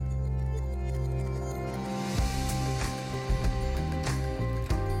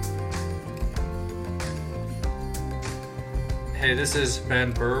Hey, this is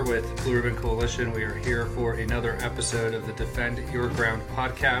Ben Burr with Blue Ribbon Coalition. We are here for another episode of the Defend Your Ground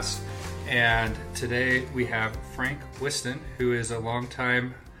podcast. And today we have Frank Whiston, who is a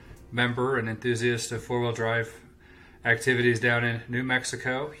longtime member and enthusiast of four-wheel drive activities down in New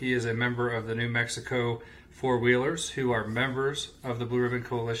Mexico. He is a member of the New Mexico Four-Wheelers, who are members of the Blue Ribbon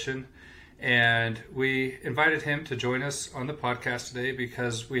Coalition. And we invited him to join us on the podcast today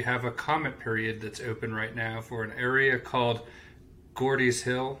because we have a comment period that's open right now for an area called Gordy's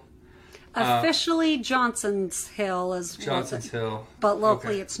Hill. Officially Johnson's Hill is Johnson's Hill. But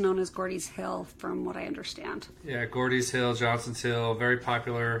locally it's known as Gordy's Hill from what I understand. Yeah, Gordy's Hill, Johnson's Hill, very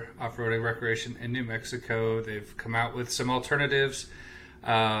popular off-roading recreation in New Mexico. They've come out with some alternatives.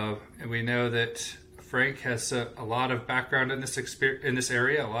 And we know that Frank has a lot of background in this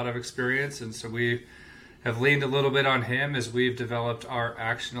area, a lot of experience, and so we have leaned a little bit on him as we've developed our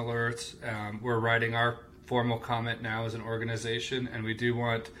action alerts. We're writing our formal comment now as an organization, and we do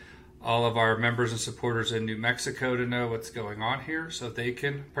want all of our members and supporters in New Mexico to know what's going on here so they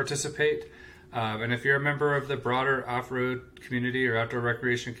can participate. And if you're a member of the broader off-road community or outdoor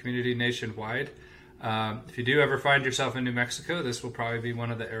recreation community nationwide, if you do ever find yourself in New Mexico, this will probably be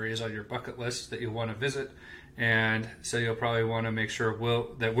one of the areas on your bucket list that you'll want to visit. And so you'll probably want to make sure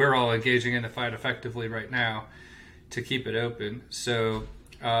that we're all engaging in the fight effectively right now to keep it open. So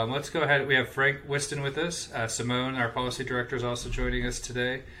let's go ahead. We have Frank Whiston with us. Simone, our policy director, is also joining us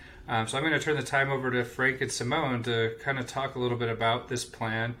today. So I'm going to turn the time over to Frank and Simone to kind of talk a little bit about this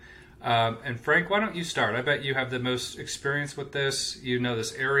plan. And Frank, why don't you start? I bet you have the most experience with this. You know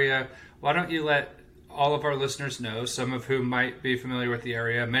this area. Why don't you let all of our listeners know, some of whom might be familiar with the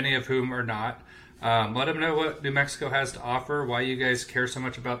area, many of whom are not. Let them know what New Mexico has to offer, why you guys care so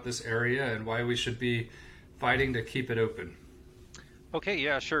much about this area, and why we should be fighting to keep it open. Okay,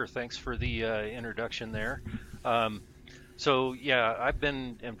 yeah, sure. Thanks for the introduction there. So, yeah, I've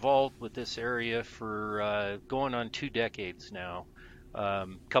been involved with this area for going on 2 decades now. A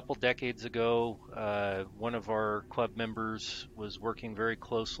couple decades ago, one of our club members was working very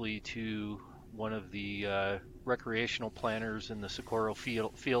closely to one of the recreational planners in the Socorro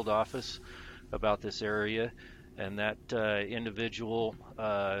field office about this area, and that individual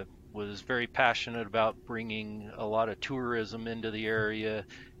was very passionate about bringing a lot of tourism into the area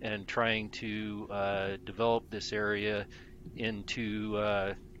and trying to develop this area into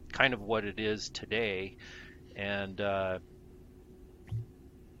kind of what it is today. And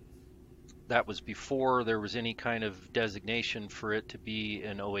that was before there was any kind of designation for it to be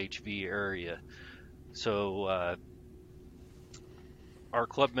an OHV area. So our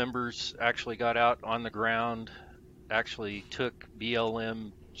club members actually got out on the ground, actually took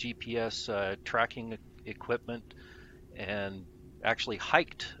BLM GPS tracking equipment and actually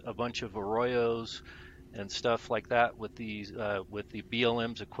hiked a bunch of arroyos and stuff like that with the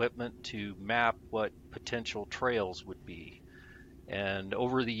BLM's equipment to map what potential trails would be. And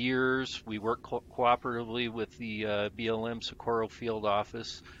over the years, we worked cooperatively with the BLM Socorro field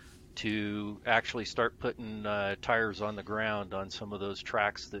office to actually start putting tires on the ground on some of those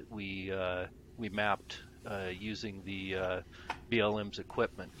tracks that we mapped using the BLM's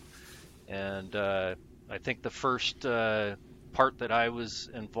equipment. And I think the first part that I was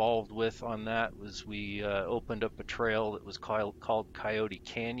involved with on that was we opened up a trail that was called Coyote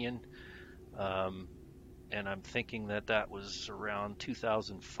Canyon. And I'm thinking that was around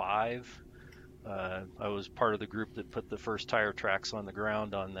 2005. I was part of the group that put the first tire tracks on the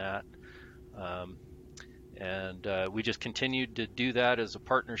ground on that. And we just continued to do that as a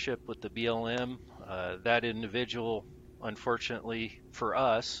partnership with the BLM. That individual, unfortunately for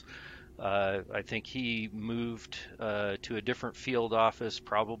us, I think he moved to a different field office,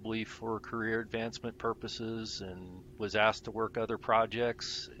 probably for career advancement purposes, and was asked to work other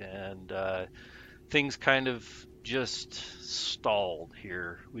projects, and things kind of just stalled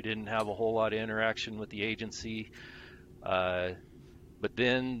here. We didn't have a whole lot of interaction with the agency. But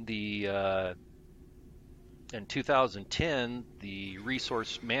then in 2010, the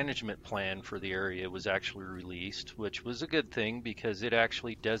resource management plan for the area was actually released, which was a good thing because it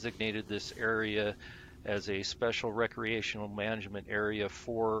actually designated this area as a special recreational management area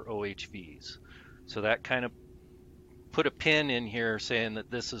for OHVs. So that kind of put a pin in here saying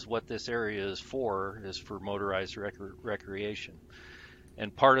that this is what this area is for motorized recreation.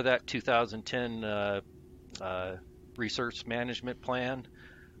 And part of that 2010 research management plan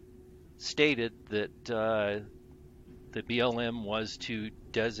stated that the BLM was to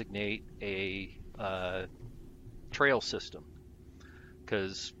designate a trail system,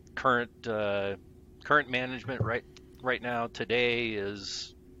 because current management right now today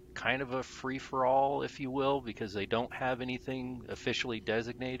is kind of a free-for-all, if you will, because they don't have anything officially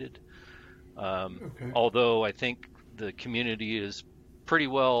designated. Okay. Although I think the community is pretty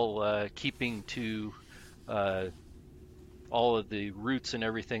well keeping to all of the routes and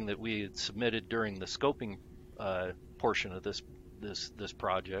everything that we had submitted during the scoping portion of this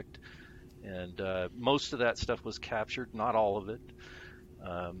project, and most of that stuff was captured, not all of it,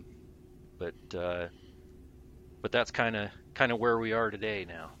 but that's kind of where we are today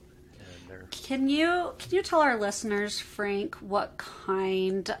now. And Can you tell our listeners, Frank, what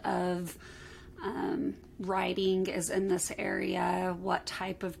kind of riding is in this area? What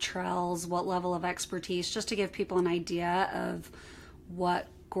type of trails? What level of expertise? Just to give people an idea of what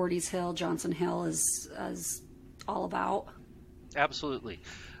Gordy's Hill, Johnson Hill is all about. Absolutely.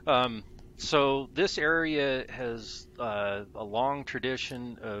 So this area has a long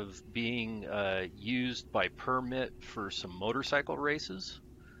tradition of being used by permit for some motorcycle races.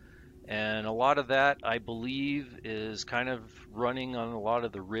 And a lot of that, I believe, is kind of running on a lot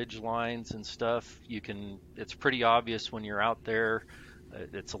of the ridge lines and stuff. It's pretty obvious when you're out there.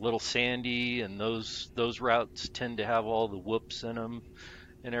 It's a little sandy, and those routes tend to have all the whoops in them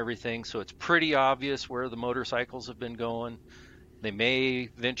and everything. So it's pretty obvious where the motorcycles have been going. They may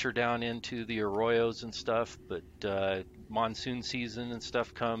venture down into the arroyos and stuff, but monsoon season and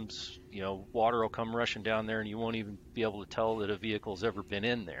stuff comes, water will come rushing down there, and you won't even be able to tell that a vehicle's ever been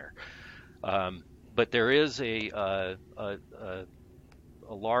in there. But there is a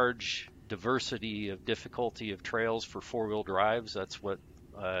large diversity of difficulty of trails for four-wheel drives. That's what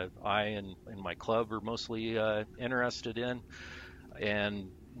I and my club are mostly interested in. And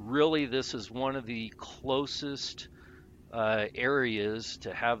really, this is one of the closest areas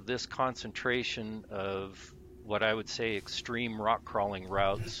to have this concentration of what I would say extreme rock crawling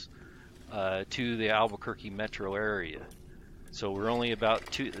routes to the Albuquerque metro area. So we're only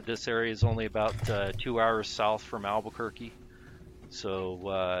this area is only about 2 hours south from Albuquerque.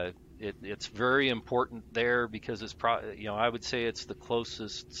 So it's very important there because it's I would say it's the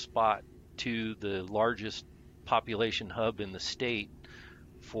closest spot to the largest population hub in the state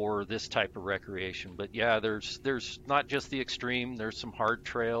for this type of recreation. But yeah, there's not just the extreme. There's some hard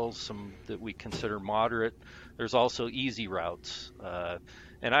trails, some that we consider moderate. There's also easy routes,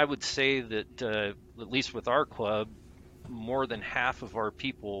 and I would say that at least with our club, more than half of our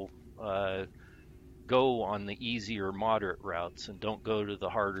people go on the easy or moderate routes and don't go to the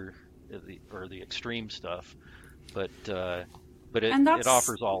harder or the extreme stuff. But it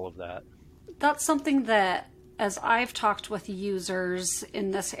offers all of that. That's something that, as I've talked with users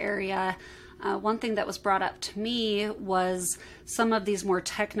in this area, one thing that was brought up to me was some of these more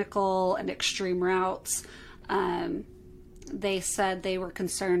technical and extreme routes. They said they were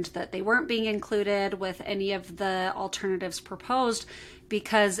concerned that they weren't being included with any of the alternatives proposed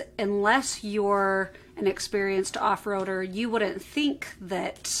because unless you're an experienced off-roader, you wouldn't think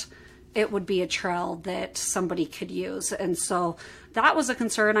that it would be a trail that somebody could use. And so that was a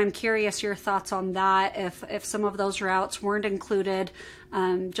concern. I'm curious your thoughts on that, if some of those routes weren't included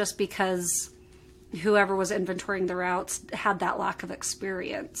just because whoever was inventorying the routes had that lack of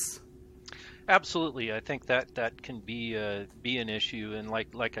experience. Absolutely, I think that can be an issue, and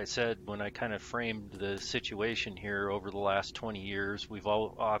like I said, when I kind of framed the situation here over the last 20 years, we've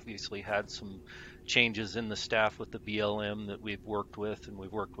all obviously had some changes in the staff with the BLM that we've worked with, and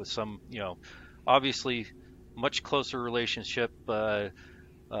we've worked with some, obviously much closer relationship in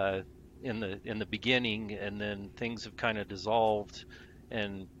the beginning, and then things have kind of dissolved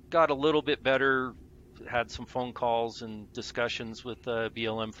and got a little bit better. Had some phone calls and discussions with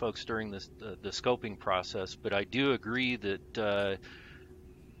BLM folks during the scoping process, but I do agree that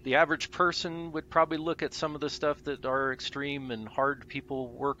the average person would probably look at some of the stuff that are extreme and hard people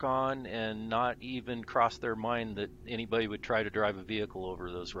work on and not even cross their mind that anybody would try to drive a vehicle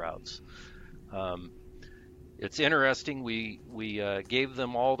over those routes. It's interesting. We gave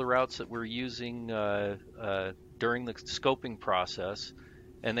them all the routes that we're using during the scoping process,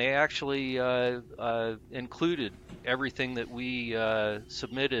 and they actually included everything that we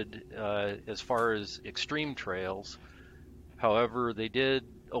submitted as far as extreme trails. However, they did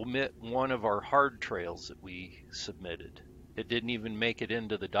omit one of our hard trails that we submitted. It didn't even make it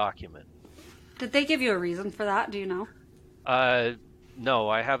into the document. Did they give you a reason for that? Do you know? No,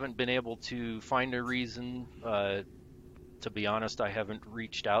 I haven't been able to find a reason. To be honest, I haven't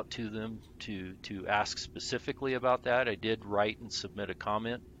reached out to them to ask specifically about that. I did write and submit a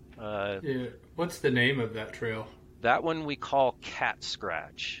comment. Yeah. What's the name of that trail? That one we call Cat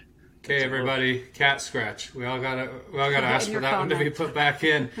Scratch. Okay, everybody, cat scratch. We all gotta ask for that one to be put back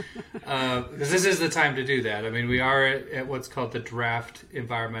in, because this is the time to do that. I mean, we are at what's called the draft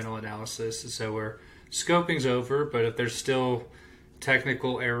environmental analysis, so we're scoping's over. But if there's still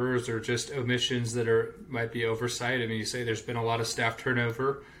technical errors or just omissions that might be oversight, I mean, you say there's been a lot of staff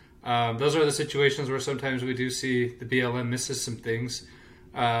turnover. Those are the situations where sometimes we do see the BLM misses some things,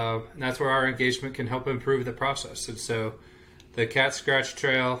 and that's where our engagement can help improve the process. And so. The cat scratch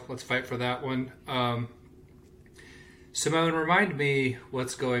trail, let's fight for that one. Simone, remind me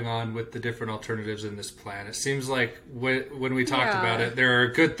what's going on with the different alternatives in this plan. It seems like when we talked about it, there are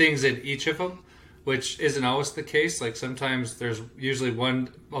good things in each of them, which isn't always the case. Like sometimes there's usually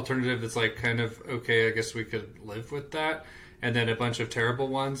one alternative that's like kind of, okay, I guess we could live with that, and then a bunch of terrible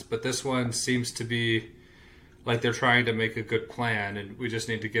ones. But this one seems to be like they're trying to make a good plan, and we just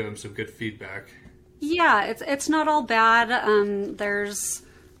need to give them some good feedback. Yeah, it's not all bad. There's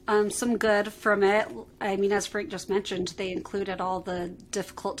some good from it. I mean, as Frank just mentioned, they included all the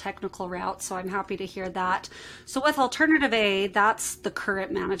difficult technical routes, so I'm happy to hear that. So with Alternative A, that's the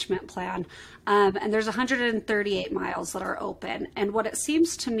current management plan. And there's 138 miles that are open. And what it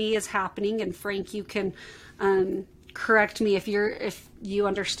seems to me is happening, and Frank, you can correct me if you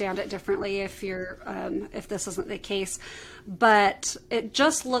understand it differently, if this isn't the case, but it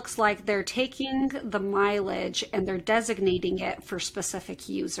just looks like they're taking the mileage and they're designating it for specific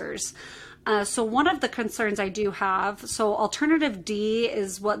users. So one of the concerns I do have, so Alternative D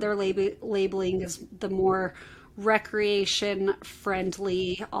is what they're labeling as the more recreation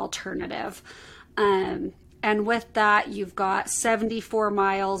friendly alternative. And with that, you've got 74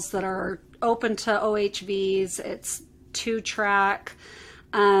 miles that are open to OHVs. It's 2-track.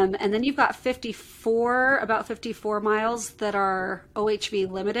 And then you've got about 54 miles that are OHV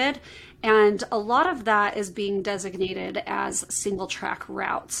limited. And a lot of that is being designated as single track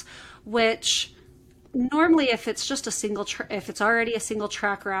routes, which normally if it's just if it's already a single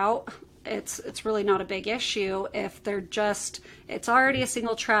track route, it's really not a big issue. If it's already a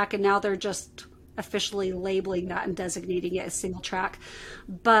single track and now they're just officially labeling that and designating it as single track.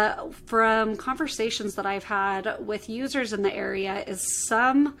 But from conversations that I've had with users in the area is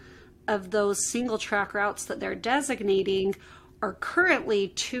some of those single track routes that they're designating are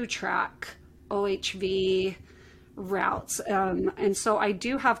currently 2-track OHV routes. And so I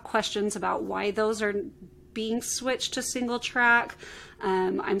do have questions about why those are being switched to single track.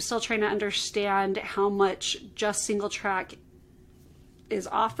 I'm still trying to understand how much just single track is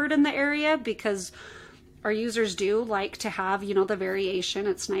offered in the area, because our users do like to have, the variation.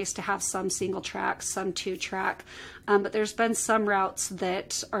 It's nice to have some single track, some 2-track, but there's been some routes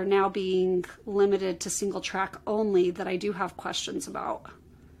that are now being limited to single track only that I do have questions about.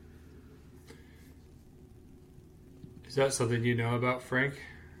 Is that something you know about, Frank?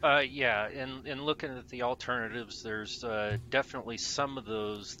 Yeah, in looking at the alternatives, there's definitely some of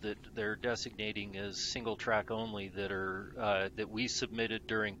those that they're designating as single track only that are that we submitted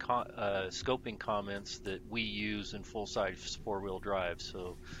during scoping comments that we use in full-size 4-wheel drive.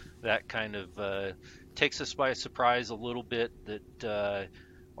 So that kind of takes us by surprise a little bit that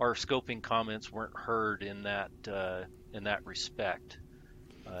our scoping comments weren't heard in that respect.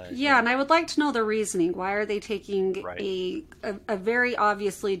 Yeah, and I would like to know the reasoning. Why are they taking a very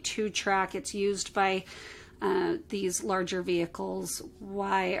obviously 2-track? It's used by these larger vehicles.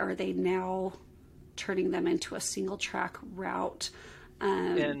 Why are they now turning them into a single track route?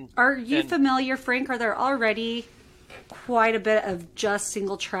 Are you familiar, Frank? Are there already quite a bit of just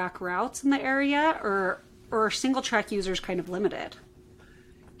single track routes in the area, or are single track users kind of limited?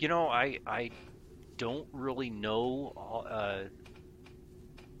 I don't really know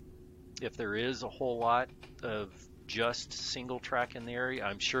if there is a whole lot of just single track in the area.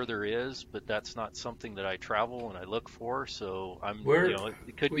 I'm sure there is, but that's not something that I travel and I look for. So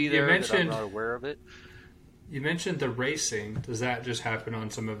it could be there, that I'm not aware of it. You mentioned the racing. Does that just happen on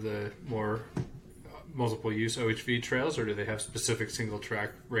some of the more multiple use OHV trails, or do they have specific single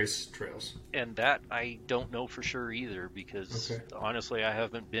track race trails? And that I don't know for sure either, because honestly I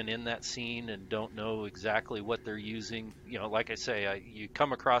haven't been in that scene and don't know exactly what they're using. Like I say, you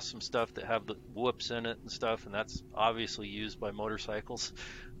come across some stuff that have the whoops in it and stuff, and that's obviously used by motorcycles.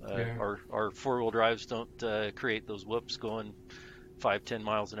 Our 4-wheel drives don't create those whoops going 5-10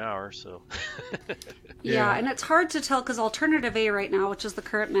 miles an hour. So yeah, and it's hard to tell because Alternative A right now, which is the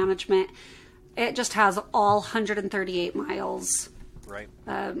current management, it just has all 138 miles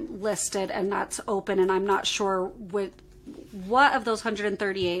listed, and that's open. And I'm not sure what of those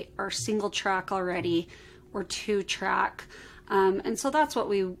 138 are single track already or 2-track. And so that's what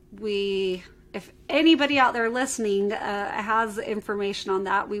we if anybody out there listening has information on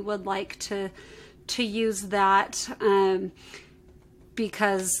that, we would like to use that,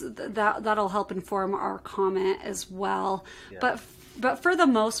 because that'll help inform our comment as well. Yeah. But for the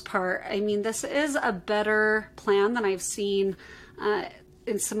most part, I mean, this is a better plan than I've seen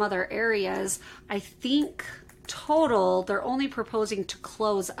in some other areas. I think total, they're only proposing to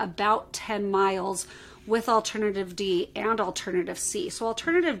close about 10 miles with Alternative D and Alternative C. So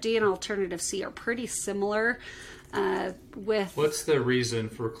Alternative D and Alternative C are pretty similar. What's the reason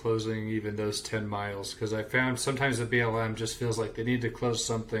for closing even those 10 miles? Because I found sometimes the BLM just feels like they need to close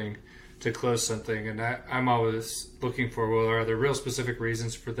something, and I'm always looking for, well, are there real specific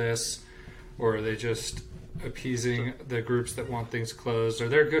reasons for this, or are they just appeasing the groups that want things closed? Are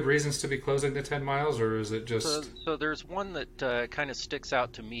there good reasons to be closing the 10 miles, or is it just... So there's one that kind of sticks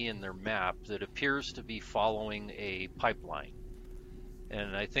out to me in their map that appears to be following a pipeline.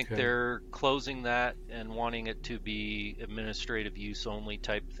 And I think they're closing that and wanting it to be administrative use only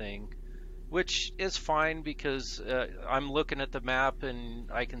type thing, which is fine, because I'm looking at the map and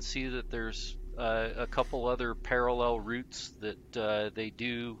I can see that there's a couple other parallel routes that they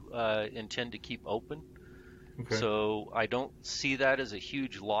do intend to keep open. Okay. So I don't see that as a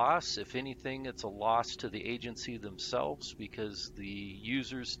huge loss. If anything, it's a loss to the agency themselves, because the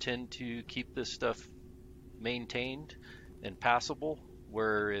users tend to keep this stuff maintained and passable,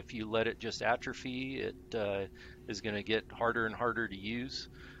 where if you let it just atrophy, it is going to get harder and harder to use.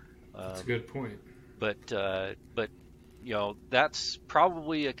 That's a good point. But you know, that's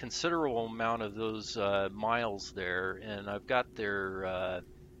probably a considerable amount of those miles there, and I've got their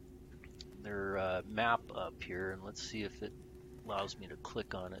map up here, and let's see if it allows me to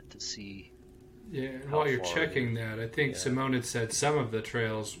click on it to see. Yeah, and while you're checking that, I think Simone had said some of the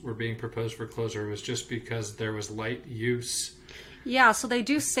trails were being proposed for closure was just because there was light use. Yeah, so they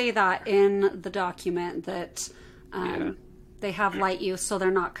do say that in the document that they have light use, so they're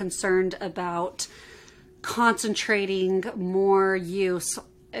not concerned about concentrating more use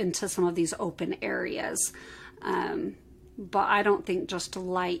into some of these open areas. But I don't think just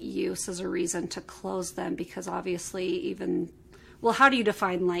light use is a reason to close them, because obviously how do you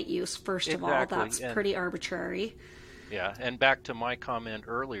define light use? First of all, that's pretty arbitrary. Yeah, and back to my comment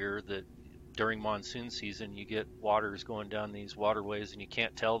earlier that during monsoon season, you get waters going down these waterways, and you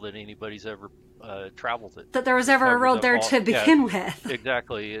can't tell that anybody's ever traveled it. That there was ever a road there to begin with.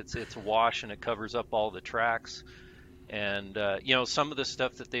 Exactly. It's a wash, and it covers up all the tracks. And you know, some of the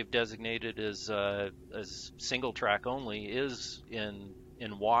stuff that they've designated as single track only is in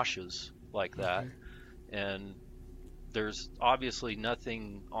washes like that. Okay. And there's obviously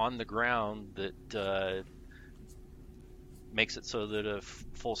nothing on the ground that makes it so that a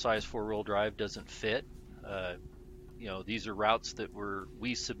full-size four-wheel drive doesn't fit. You know, these are routes that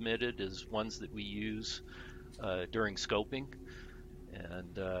we submitted as ones that we use during scoping,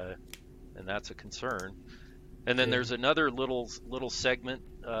 and that's a concern. And then there's another little segment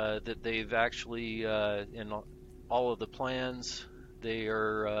that they've actually in all of the plans, they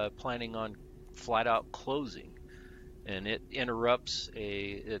are planning on flat-out closing, and it interrupts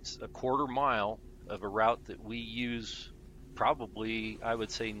it's a quarter mile of a route that we use. Probably, I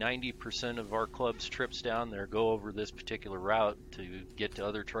would say 90% of our club's trips down there go over this particular route to get to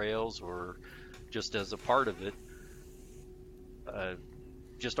other trails, or just as a part of it.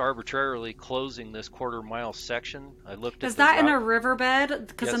 Just arbitrarily closing this quarter mile section. I looked at Is that route. In a riverbed?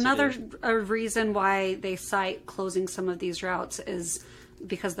 Because yes, another reason why they cite closing some of these routes is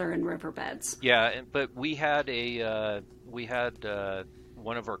because they're in riverbeds. Yeah, but we had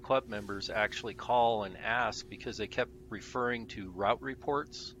one of our club members actually call and ask, because they kept referring to route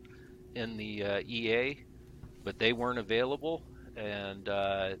reports in the EA, but they weren't available, and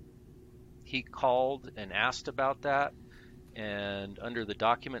he called and asked about that. And under the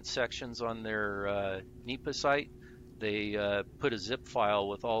document sections on their NEPA site, they put a zip file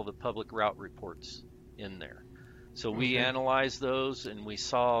with all the public route reports in there. So we analyzed those, and we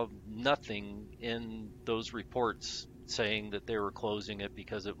saw nothing in those reports saying that they were closing it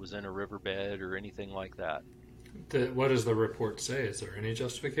because it was in a riverbed or anything like that. What does the report say? Is there any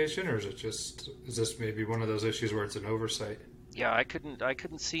justification, or is this maybe one of those issues where it's an oversight? Yeah, I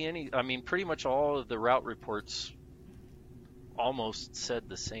couldn't see any. I mean, pretty much all of the route reports almost said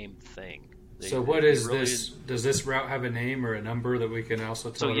the same thing. What is this? Does this route have a name or a number that we can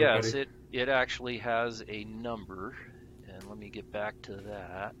also tell everybody? So yes, it actually has a number, and let me get back to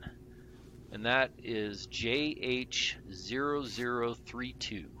that. And that is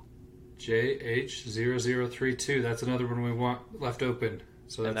JH0032. JH0032. That's another one we want left open.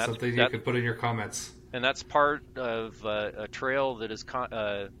 So that's something you can put in your comments. And that's part of a trail that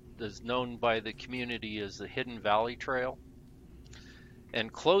is known by the community as the Hidden Valley Trail.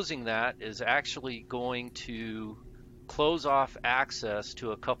 And closing that is actually going to close off access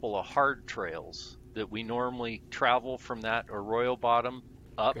to a couple of hard trails that we normally travel from that arroyo bottom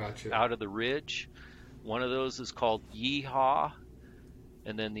up Gotcha. out of the ridge. One of those is called Yeehaw,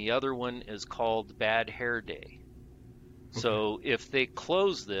 and then the other one is called Bad Hair Day. So if they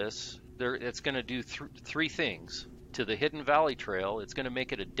close this, it's going to do three things. To the Hidden Valley Trail, it's going to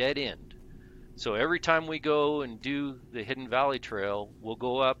make it a dead end. So every time we go and do the Hidden Valley Trail, we'll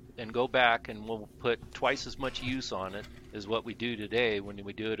go up and go back, and we'll put twice as much use on it as what we do today when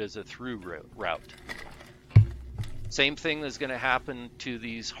we do it as a through route. Same thing is going to happen to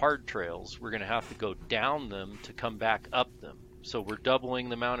these hard trails. We're going to have to go down them to come back up them. So we're doubling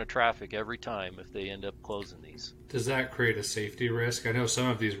the amount of traffic every time if they end up closing these. Does that create a safety risk? I know some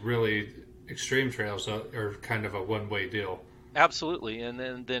of these really extreme trails are kind of a one-way deal. Absolutely.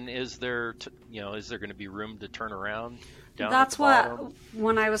 And then is there is there going to be room to turn around down That's at the bottom? what,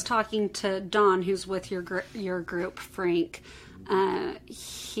 when I was talking to Don, who's with your group, Frank,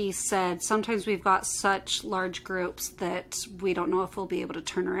 he said sometimes we've got such large groups that we don't know if we'll be able to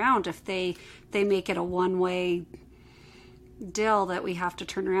turn around. If they make it a one-way deal that we have to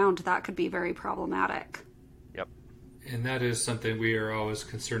turn around, that could be very problematic. Yep. And that is something we are always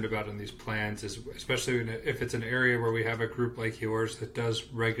concerned about in these plans, is especially if it's an area where we have a group like yours that does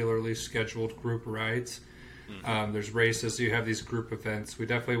regularly scheduled group rides. There's races, you have these group events. We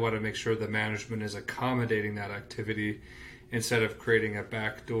definitely want to make sure the management is accommodating that activity instead of creating a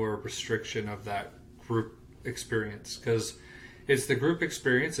backdoor restriction of that group experience, because it's the group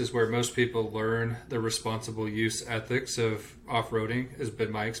experience is where most people learn the responsible use ethics of off-roading, has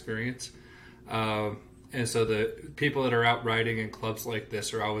been my experience. And so the people that are out riding in clubs like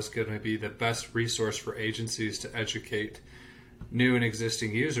this are always going to be the best resource for agencies to educate new and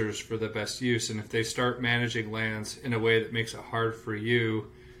existing users for the best use. And if they start managing lands in a way that makes it hard for you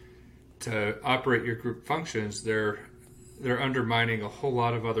to operate your group functions, they're undermining a whole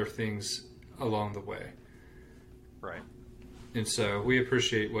lot of other things along the way. Right. And so we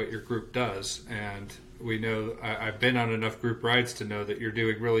appreciate what your group does, and we know I've been on enough group rides to know that you're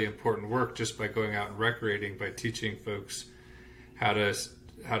doing really important work just by going out and recreating, by teaching folks how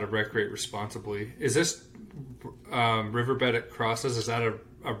to recreate responsibly. Is this riverbed it crosses, is that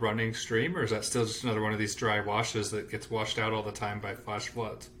a running stream, or is that still just another one of these dry washes that gets washed out all the time by flash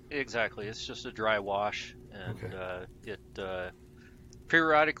floods? Exactly. It's just a dry wash, and Okay. it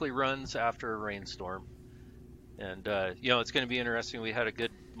periodically runs after a rainstorm. And, it's going to be interesting. We had a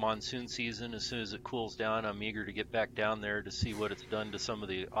good monsoon season. As soon as it cools down, I'm eager to get back down there to see what it's done to some of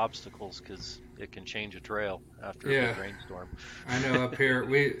the obstacles, because it can change a trail after a big rainstorm. I know up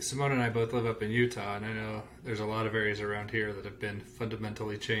here, Simone and I both live up in Utah, and I know there's a lot of areas around here that have been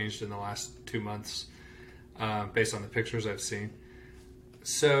fundamentally changed in the last 2 months, based on the pictures I've seen.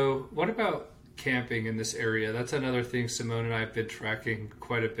 So what about camping in this area? That's another thing Simone and I have been tracking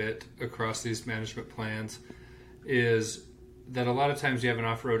quite a bit across these management plans, is that a lot of times you have an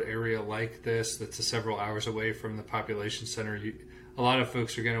off-road area like this that's several hours away from the population center. A lot of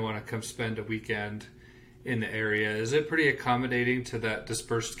folks are going to want to come spend a weekend in the area. Is it pretty accommodating to that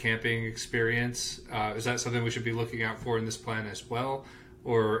dispersed camping experience? Is that something we should be looking out for in this plan as well?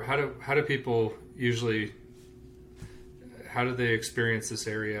 Or how do people usually, how do they experience this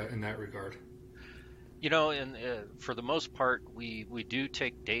area in that regard? For the most part, we do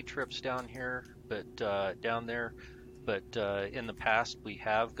take day trips down here, but down there. But in the past, we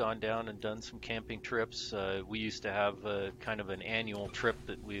have gone down and done some camping trips. We used to have kind of an annual trip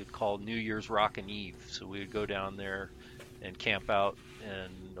that we would call New Year's Rockin' Eve. So we would go down there and camp out,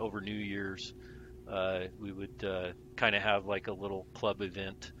 and over New Year's, we would kind of have like a little club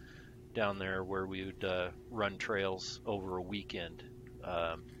event down there where we would run trails over a weekend,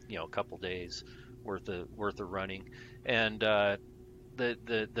 a couple days worth of running. And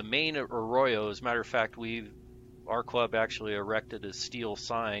the main arroyo, as a matter of fact, our club actually erected a steel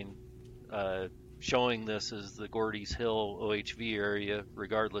sign showing this as the Gordy's Hill OHV area,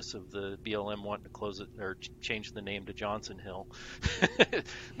 regardless of the BLM wanting to close it or change the name to Johnson Hill.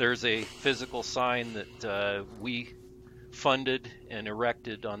 There's a physical sign that we funded and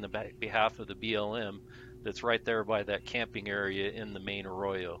erected on the behalf of the BLM that's right there by that camping area in the main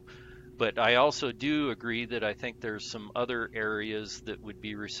arroyo. But I also do agree that I think there's some other areas that would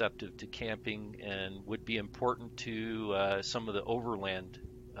be receptive to camping and would be important to some of the overland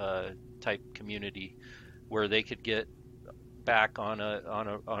type community, where they could get back on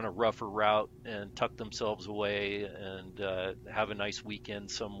a rougher route and tuck themselves away and have a nice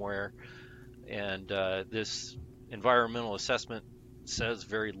weekend somewhere. And this environmental assessment says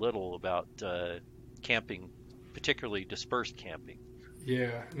very little about camping, particularly dispersed camping.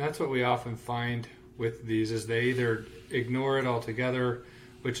 Yeah, and that's what we often find with these is they either ignore it altogether,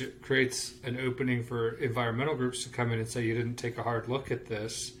 which creates an opening for environmental groups to come in and say you didn't take a hard look at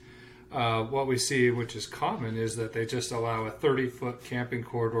this. What we see, which is common, is that they just allow a 30-foot camping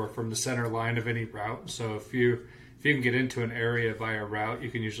corridor from the center line of any route. So if you can get into an area via route, you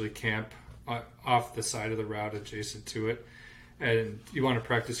can usually camp off the side of the route adjacent to it. And you want to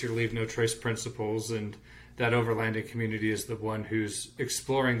practice your leave no trace principles, and that overlanding community is the one who's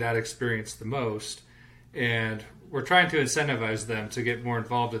exploring that experience the most. And we're trying to incentivize them to get more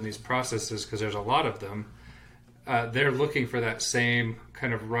involved in these processes because there's a lot of them. They're looking for that same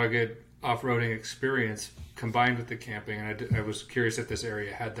kind of rugged off-roading experience combined with the camping. And I was curious if this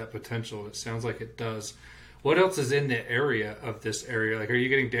area had that potential. It sounds like it does. What else is in the area of this area? Like, are you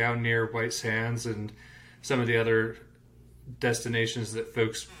getting down near White Sands and some of the other destinations that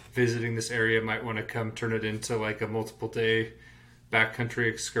folks visiting this area might want to come turn it into like a multiple day backcountry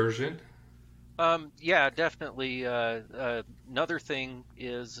excursion? Yeah, definitely. Another thing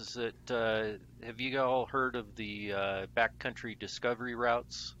is that have you all heard of the backcountry discovery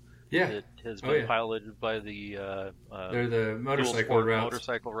routes? Yeah. That has been piloted by the they're the motorcycle routes.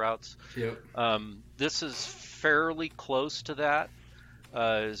 Motorcycle routes. Yep. This is fairly close to that.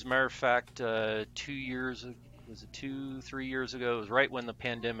 As a matter of fact, 2 years, was it 3 years ago? It was right when the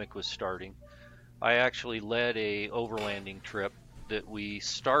pandemic was starting. I actually led a overlanding trip that we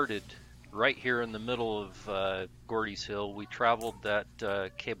started right here in the middle of Gordy's Hill. We traveled that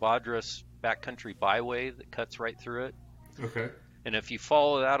Cabadras backcountry byway that cuts right through it. Okay. And if you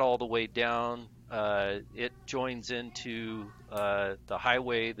follow that all the way down, it joins into the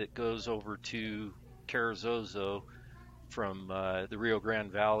highway that goes over to Carrizozo from the Rio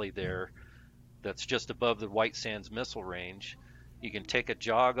Grande Valley there. That's just above the White Sands Missile Range. You can take a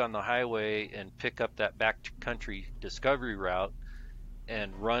jog on the highway and pick up that backcountry discovery route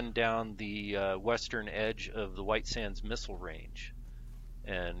and run down the western edge of the White Sands Missile Range.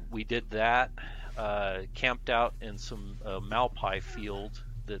 And we did that, camped out in some malpai field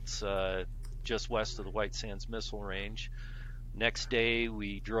that's just west of the White Sands Missile Range. Next day,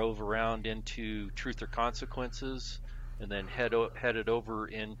 we drove around into Truth or Consequences, and then headed over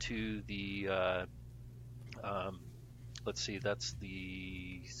into the, let's see, that's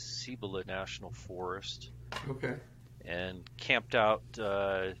the Cibola National Forest. Okay. And camped out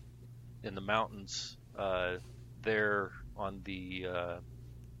in the mountains there on the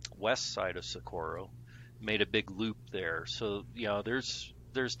west side of Socorro. Made a big loop there. So,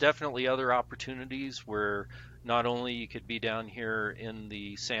 there's definitely other opportunities where not only you could be down here in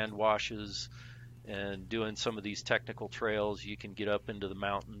the sand washes and doing some of these technical trails, you can get up into the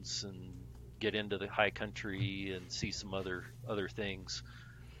mountains and get into the high country and see some other things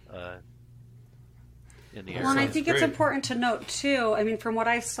in the area. Well, and I think it's important to note too, I mean, from what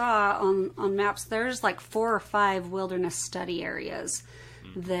I saw on maps, there's like 4 or 5 wilderness study areas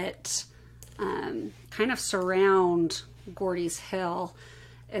that kind of surround Gordy's Hill.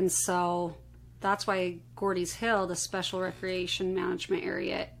 And so that's why Gordy's Hill, the special recreation management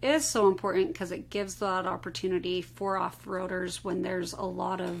area, is so important, because it gives that opportunity for off-roaders when there's a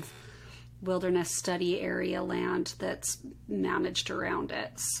lot of wilderness study area land that's managed around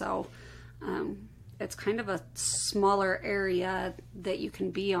it. So it's kind of a smaller area that you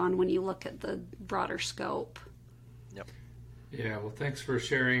can be on when you look at the broader scope. Yep. Yeah, well, thanks for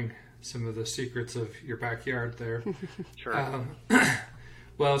sharing some of the secrets of your backyard there. Sure.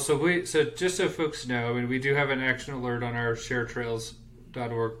 Well, so just so folks know, I mean, we do have an action alert on our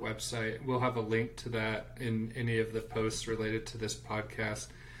sharetrails.org website. We'll have a link to that in any of the posts related to this podcast.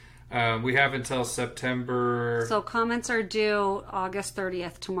 We have until September. So comments are due August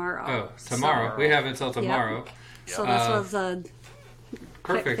 30th, tomorrow. Oh, tomorrow. We have until tomorrow. Yep. So this was a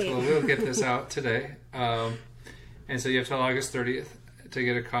perfect. Quick Well, we'll get this out today. And so you have till August 30th to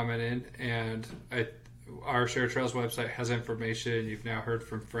get a comment in. And our Share Trails website has information. You've now heard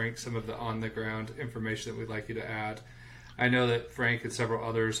from Frank some of the on-the-ground information that we'd like you to add. I know that Frank and several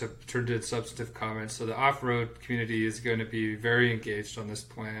others have turned in substantive comments, so the off-road community is going to be very engaged on this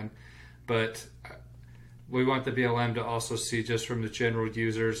plan. But we want the BLM to also see, just from the general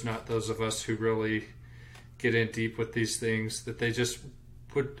users, not those of us who really get in deep with these things, that they just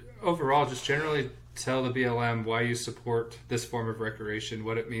would overall just generally tell the BLM why you support this form of recreation,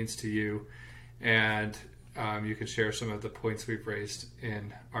 what it means to you, and you can share some of the points we've raised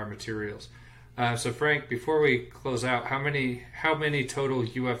in our materials. So Frank, before we close out, how many total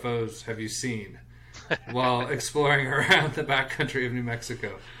UFOs have you seen while exploring around the backcountry of New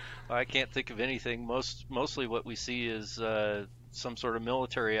Mexico? I can't think of anything. Mostly what we see is some sort of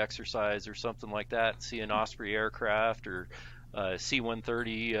military exercise or something like that, see an Osprey aircraft or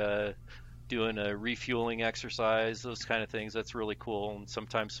C-130 doing a refueling exercise, those kind of things, that's really cool. And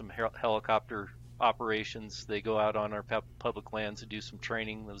sometimes some helicopter operations, they go out on our public lands and do some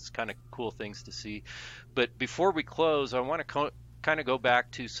training. Those kind of cool things to see. But before we close, I want to kind of go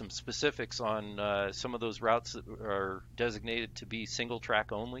back to some specifics on some of those routes that are designated to be single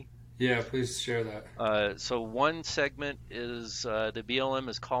track only. Yeah, please share that. So one segment is the BLM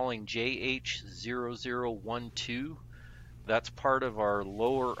is calling JH0012. That's part of our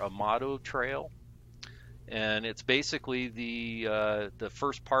Lower Amato Trail, and it's basically the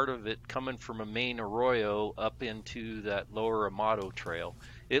first part of it coming from a main arroyo up into that Lower Amato Trail.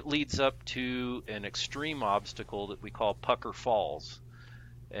 It leads up to an extreme obstacle that we call Pucker Falls,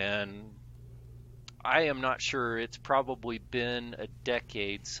 and I am not sure. It's probably been a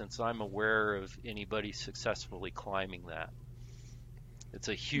decade since I'm aware of anybody successfully climbing that. It's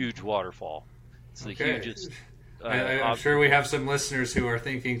a huge waterfall. It's the hugest. I'm sure we have some listeners who are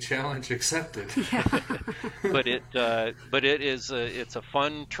thinking challenge accepted. but it is it's a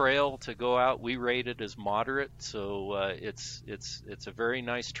fun trail to go out. We rate it as moderate, so it's a very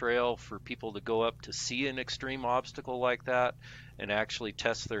nice trail for people to go up to see an extreme obstacle like that and actually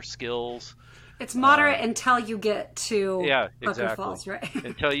test their skills. It's moderate until you get to Pucker Falls, right?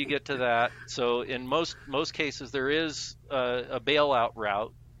 Until you get to that. So in most cases, there is a bailout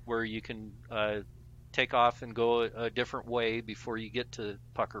route where you can take off and go a different way before you get to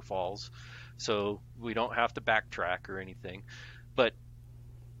Pucker Falls. So we don't have to backtrack or anything. But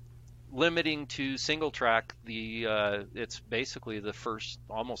limiting to single track, it's basically the first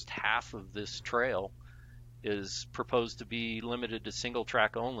almost half of this trail is proposed to be limited to single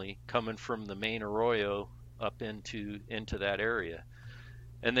track only, coming from the main arroyo up into that area.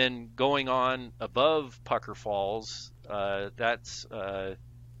 And then going on above Pucker Falls, that's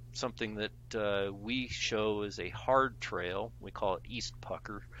something that we show as a hard trail. We call it East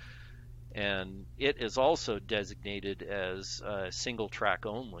Pucker, and it is also designated as single track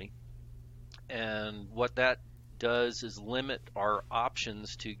only. And what that does is limit our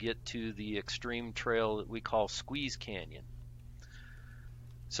options to get to the extreme trail that we call Squeeze Canyon.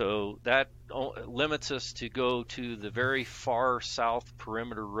 So that limits us to go to the very far south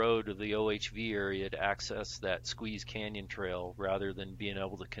perimeter road of the OHV area to access that Squeeze Canyon trail rather than being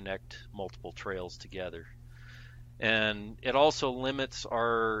able to connect multiple trails together. And it also limits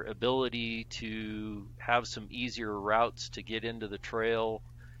our ability to have some easier routes to get into the trail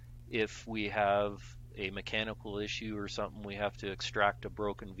if we have a mechanical issue or something, we have to extract a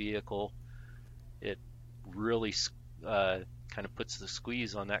broken vehicle. It really kind of puts the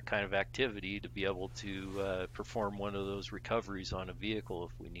squeeze on that kind of activity to be able to perform one of those recoveries on a vehicle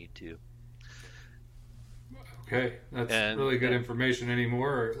if we need to. Okay, that's really good information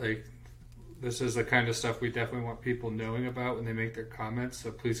anymore. Like, this is the kind of stuff we definitely want people knowing about when they make their comments,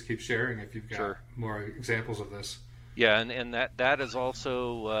 so please keep sharing if you've got more examples of this. Yeah, and that is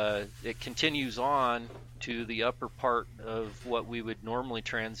also, it continues on to the upper part of what we would normally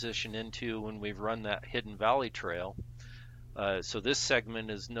transition into when we've run that Hidden Valley Trail. So this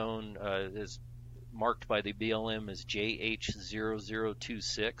segment is known, is marked by the BLM as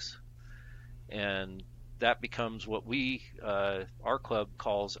JH0026, and that becomes what our club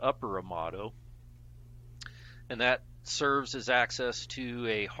calls Upper Amato, and that serves as access to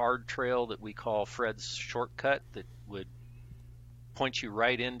a hard trail that we call Fred's Shortcut that would point you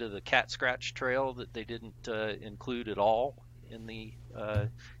right into the Cat Scratch Trail that they didn't include at all in the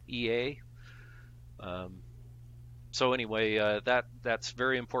EA. So anyway, that's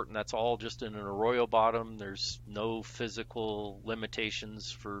very important. That's all just in an arroyo bottom. There's no physical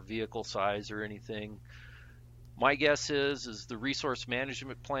limitations for vehicle size or anything. My guess is the resource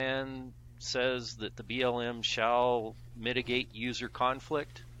management plan says that the BLM shall mitigate user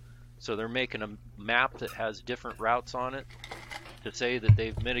conflict. So they're making a map that has different routes on it to say that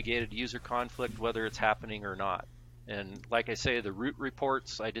they've mitigated user conflict, whether it's happening or not. And like I say, the route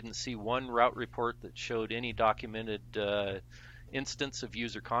reports, I didn't see one route report that showed any documented instance of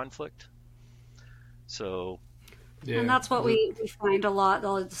user conflict. So, yeah. And that's what we find a lot,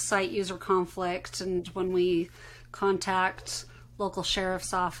 the site user conflict, and when we contact local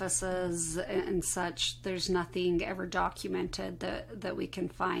sheriff's offices and such, there's nothing ever documented that we can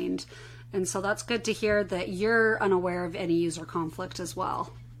find. And so that's good to hear that you're unaware of any user conflict as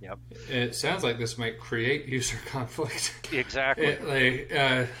well. Yep. It sounds like this might create user conflict. Exactly.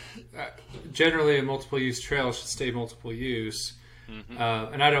 Generally, a multiple use trail should stay multiple use. Mm-hmm.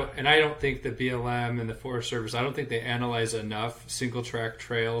 And I don't think the BLM and the Forest Service, I don't think they analyze enough single track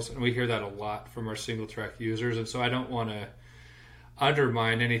trails, and we hear that a lot from our single track users. And so I don't want to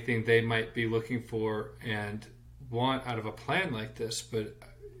undermine anything they might be looking for and want out of a plan like this. But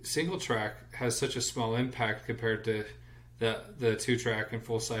single track has such a small impact compared to the 2-track and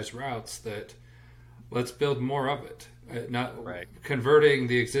full-size routes that let's build more of it. Not right. Converting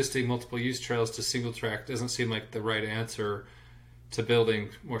the existing multiple use trails to single track doesn't seem like the right answer to building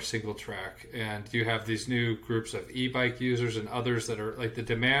more single track. And you have these new groups of e-bike users and others that are like, the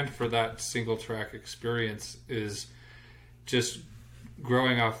demand for that single track experience is just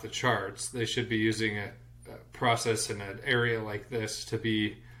growing off the charts. They should be using a process in an area like this to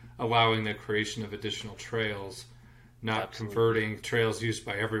be allowing the creation of additional trails, not Absolutely. converting trails used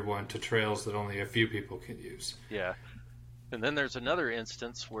by everyone to trails that only a few people can use. Yeah. And then there's another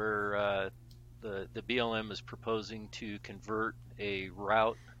instance where the BLM is proposing to convert a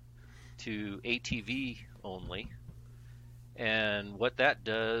route to ATV only. And what that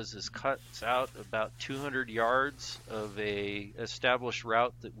does is cuts out about 200 yards of a established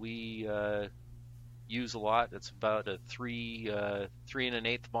route that we use a lot. It's about a 3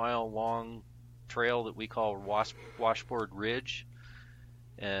 1/8 mile long trail that we call Washboard Ridge.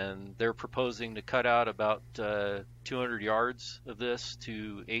 And they're proposing to cut out about 200 yards of this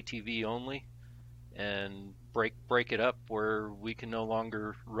to ATV only and break it up where we can no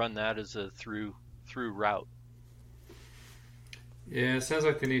longer run that as a through route. Yeah, it sounds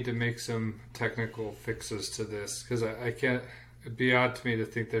like they need to make some technical fixes to this, because I can't. It'd be odd to me to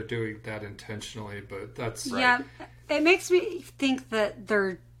think they're doing that intentionally, but that's yeah. It makes me think that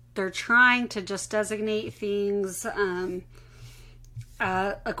they're trying to just designate things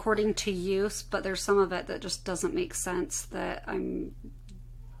according to use, but there's some of it that just doesn't make sense that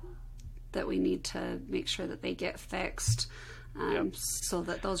we need to make sure that they get fixed, so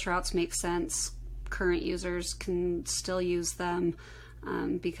that those routes make sense. Current users can still use them,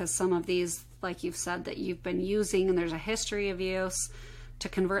 because some of these, like you've said, that you've been using and there's a history of use, to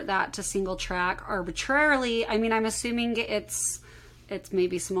convert that to single track arbitrarily. I mean, I'm assuming it's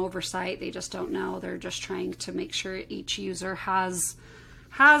maybe some oversight. They just don't know. They're just trying to make sure each user has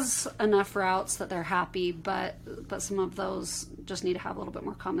enough routes that they're happy, but some of those just need to have a little bit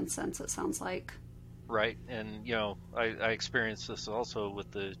more common sense, it sounds like. Right. And, I experienced this also with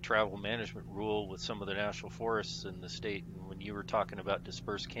the travel management rule with some of the national forests in the state. And when you were talking about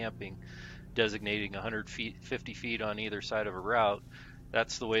dispersed camping, designating 150 feet on either side of a route,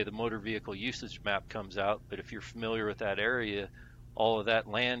 that's the way the motor vehicle usage map comes out. But if you're familiar with that area, all of that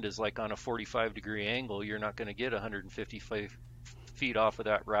land is like on a 45-degree angle. You're not going to get 155 feet off of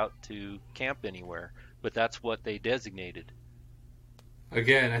that route to camp anywhere. But that's what they designated.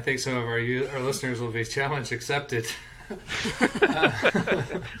 Again, I think some of our listeners will be challenge accepted.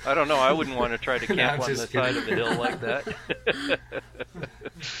 I don't know. I wouldn't want to try to camp on the side of a hill like that.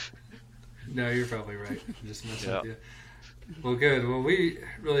 No, you're probably right. I'm just messing with you. Well, good. Well, we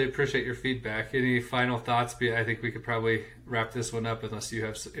really appreciate your feedback. Any final thoughts? I think we could probably wrap this one up unless you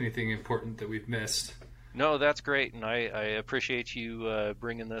have anything important that we've missed. No, that's great. And I appreciate you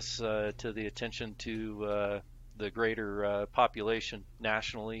bringing this to the attention to the greater population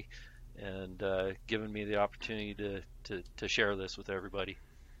nationally, and giving me the opportunity to share this with everybody.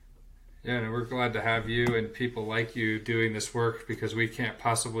 Yeah, and we're glad to have you and people like you doing this work, because we can't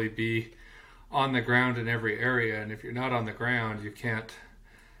possibly be on the ground in every area, and if you're not on the ground, you can't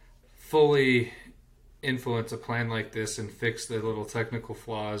fully influence a plan like this and fix the little technical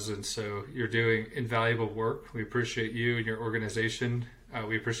flaws. And so you're doing invaluable work. We appreciate you and your organization.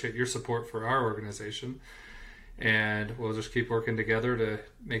 We appreciate your support for our organization. And we'll just keep working together to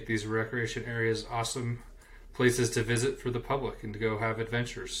make these recreation areas awesome places to visit for the public and to go have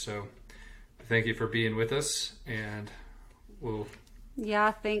adventures. So thank you for being with us, and we'll...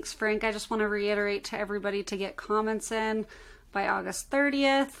 Yeah, thanks, Frank. I just want to reiterate to everybody to get comments in by August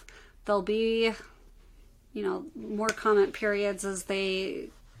 30th. There'll be, more comment periods as they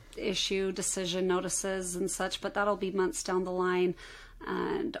issue decision notices and such, but that'll be months down the line.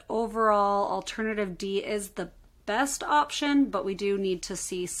 And overall, alternative D is the best option, but we do need to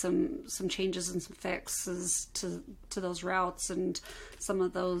see some changes and some fixes to those routes and some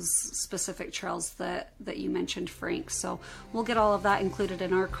of those specific trails that you mentioned, Frank. So we'll get all of that included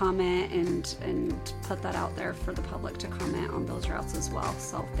in our comment and put that out there for the public to comment on those routes as well.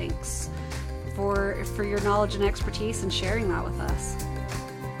 So thanks for your knowledge and expertise and sharing that with us.